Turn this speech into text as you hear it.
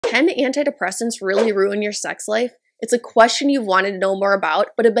Can antidepressants really ruin your sex life? It's a question you've wanted to know more about,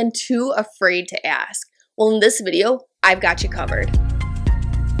 but have been too afraid to ask. Well, in this video, I've got you covered.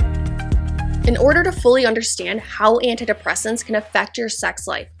 In order to fully understand how antidepressants can affect your sex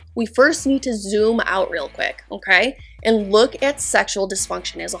life, we first need to zoom out real quick, okay? And look at sexual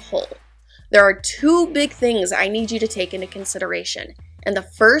dysfunction as a whole. There are two big things I need you to take into consideration. And the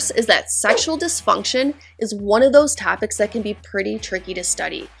first is that sexual dysfunction is one of those topics that can be pretty tricky to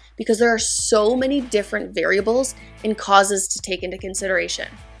study because there are so many different variables and causes to take into consideration,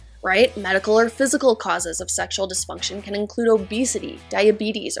 right? Medical or physical causes of sexual dysfunction can include obesity,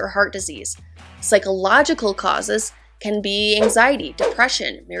 diabetes, or heart disease. Psychological causes can be anxiety,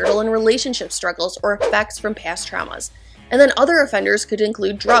 depression, marital and relationship struggles, or effects from past traumas. And then other offenders could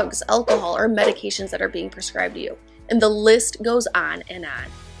include drugs, alcohol, or medications that are being prescribed to you. And the list goes on and on.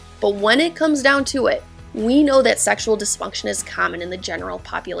 But when it comes down to it, we know that sexual dysfunction is common in the general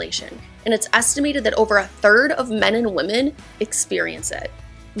population, and it's estimated that over a third of men and women experience it.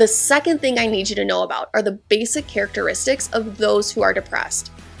 The second thing I need you to know about are the basic characteristics of those who are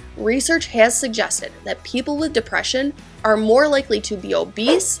depressed. Research has suggested that people with depression are more likely to be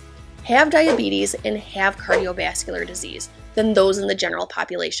obese, have diabetes, and have cardiovascular disease than those in the general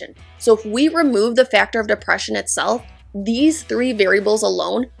population. So if we remove the factor of depression itself, these three variables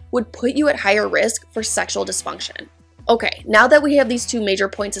alone would put you at higher risk for sexual dysfunction. Okay, now that we have these two major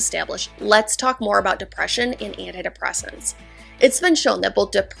points established, let's talk more about depression and antidepressants. It's been shown that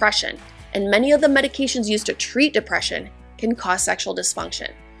both depression and many of the medications used to treat depression can cause sexual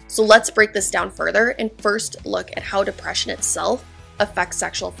dysfunction. So let's break this down further and first look at how depression itself affects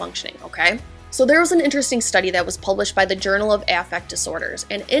sexual functioning, okay? So there was an interesting study that was published by the Journal of Affect Disorders,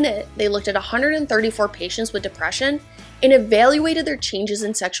 and in it, they looked at 134 patients with depression and evaluated their changes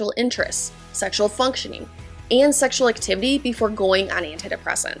in sexual interests, sexual functioning, and sexual activity before going on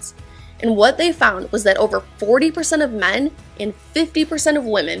antidepressants. And what they found was that over 40% of men and 50% of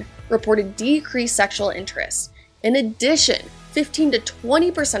women reported decreased sexual interest. In addition, 15 to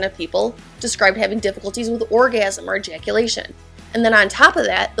 20% of people described having difficulties with orgasm or ejaculation. And then on top of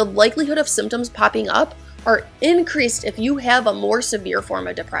that, the likelihood of symptoms popping up are increased if you have a more severe form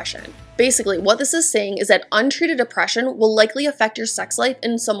of depression. Basically, what this is saying is that untreated depression will likely affect your sex life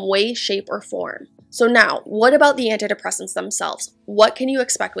in some way, shape, or form. So now, what about the antidepressants themselves? What can you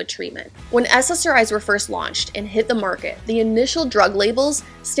expect with treatment? When SSRIs were first launched and hit the market, the initial drug labels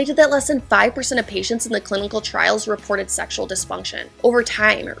stated that less than 5% of patients in the clinical trials reported sexual dysfunction. Over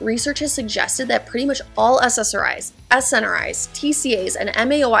time, research has suggested that pretty much all SSRIs, SNRIs, TCAs, and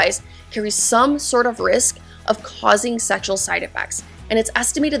MAOIs carry some sort of risk of causing sexual side effects. And it's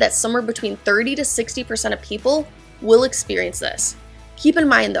estimated that somewhere between 30 to 60% of people will experience this. Keep in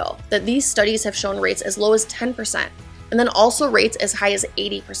mind though, that these studies have shown rates as low as 10%, and then also rates as high as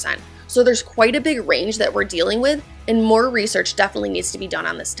 80%. So there's quite a big range that we're dealing with, and more research definitely needs to be done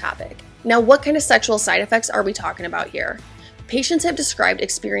on this topic. Now, what kind of sexual side effects are we talking about here? Patients have described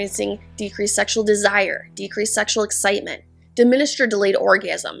experiencing decreased sexual desire, decreased sexual excitement, diminished or delayed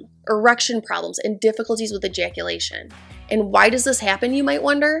orgasm, erection problems, and difficulties with ejaculation. And why does this happen, you might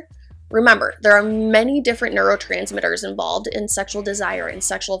wonder? Remember, there are many different neurotransmitters involved in sexual desire and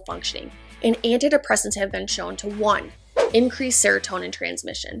sexual functioning, and antidepressants have been shown to 1. Increase serotonin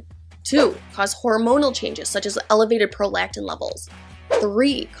transmission, 2. Cause hormonal changes such as elevated prolactin levels,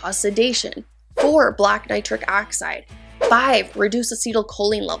 3. Cause sedation, 4. Block nitric oxide, 5. Reduce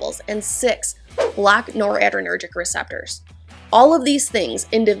acetylcholine levels, and 6. Block noradrenergic receptors. All of these things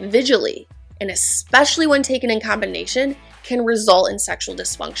individually, and especially when taken in combination, can result in sexual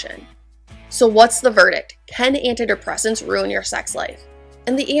dysfunction. So what's the verdict? Can antidepressants ruin your sex life?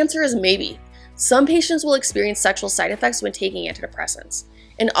 And the answer is maybe. Some patients will experience sexual side effects when taking antidepressants,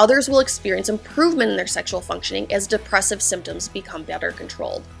 and others will experience improvement in their sexual functioning as depressive symptoms become better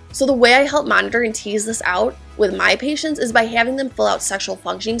controlled. So the way I help monitor and tease this out with my patients is by having them fill out sexual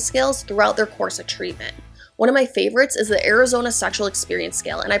functioning scales throughout their course of treatment. One of my favorites is the Arizona Sexual Experience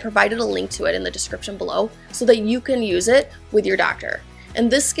Scale, and I provided a link to it in the description below so that you can use it with your doctor. And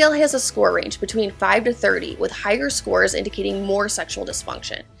this scale has a score range between 5 to 30, with higher scores indicating more sexual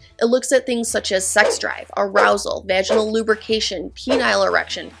dysfunction. It looks at things such as sex drive, arousal, vaginal lubrication, penile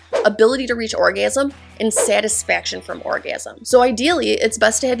erection, ability to reach orgasm, and satisfaction from orgasm. So ideally, it's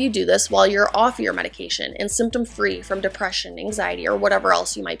best to have you do this while you're off your medication and symptom-free from depression, anxiety, or whatever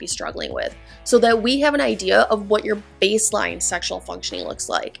else you might be struggling with, so that we have an idea of what your baseline sexual functioning looks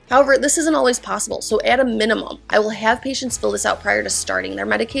like. However, this isn't always possible, so at a minimum, I will have patients fill this out prior to starting their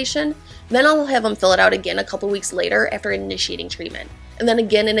medication, then I'll have them fill it out again a couple weeks later after initiating treatment, and then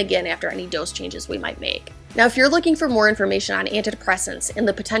again and again after any dose changes we might make. Now, if you're looking for more information on antidepressants and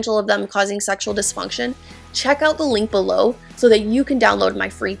the potential of them causing sexual dysfunction, check out the link below so that you can download my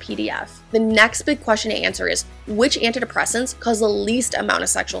free PDF. The next big question to answer is, which antidepressants cause the least amount of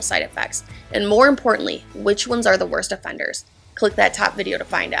sexual side effects? And more importantly, which ones are the worst offenders? Click that top video to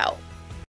find out.